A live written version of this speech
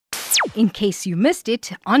in case you missed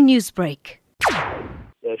it on Newsbreak.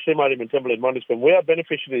 The Shri Mariammen Temple in Mount Edgecombe, we are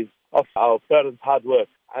beneficiaries of our parents' hard work.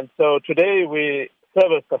 And so today we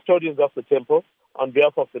serve as custodians of the temple on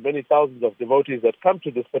behalf of the many thousands of devotees that come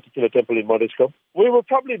to this particular temple in Mount Edgecombe. We will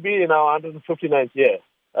probably be in our 159th year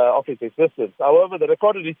of its existence. However, the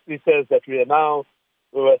recorded history says that we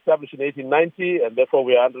were established in 1890 and therefore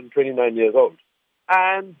we are 129 years old.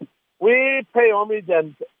 And we pay homage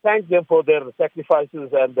and thank them for their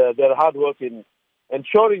sacrifices and their hard work in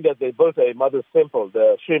ensuring that they built a mother's temple,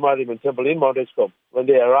 the Shri Mariammen Temple in Mount Edgecombe, when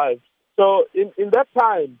they arrived. So in that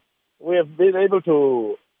time, we have been able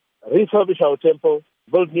to refurbish our temple,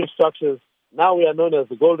 build new structures. Now we are known as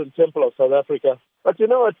the Golden Temple of South Africa. But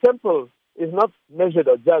a temple is not measured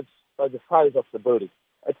or judged by the size of the building.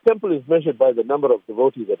 A temple is measured by the number of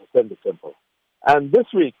devotees that attend the temple. And this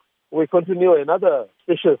week, we continue another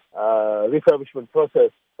auspicious refurbishment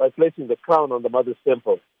process by placing the crown on the Mother's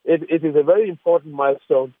Temple. It is a very important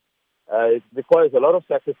milestone. It requires a lot of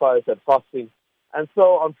sacrifice and fasting. And so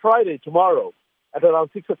on Friday, tomorrow, at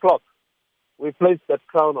around 6 o'clock, we place that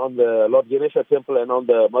crown on the Lord Ganesha Temple and on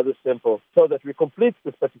the Mother's Temple so that we complete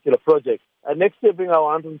this particular project. And next year, being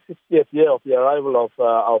our 160th year of the arrival of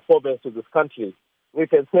our forebears to this country, we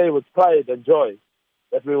can say with pride and joy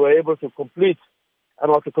that we were able to complete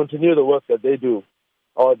and want to continue the work that they do,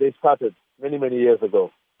 or they started many, many years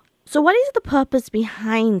ago. So what is the purpose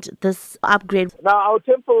behind this upgrade? Now, our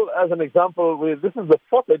temple, as an example, this is the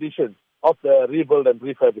 4th edition of the rebuild and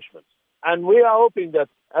refurbishment. And we are hoping that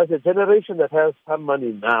as a generation that has some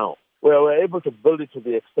money now, we're able to build it to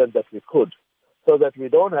the extent that we could, so that we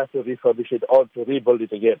don't have to refurbish it or to rebuild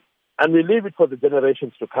it again. And we leave it for the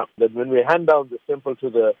generations to come. That when we hand down the temple to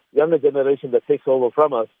the younger generation that takes over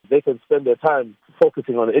from us, they can spend their time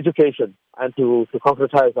focusing on education and to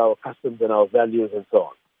concretize our customs and our values and so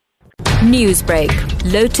on. Newsbreak,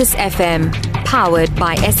 Lotus FM, powered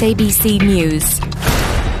by SABC News.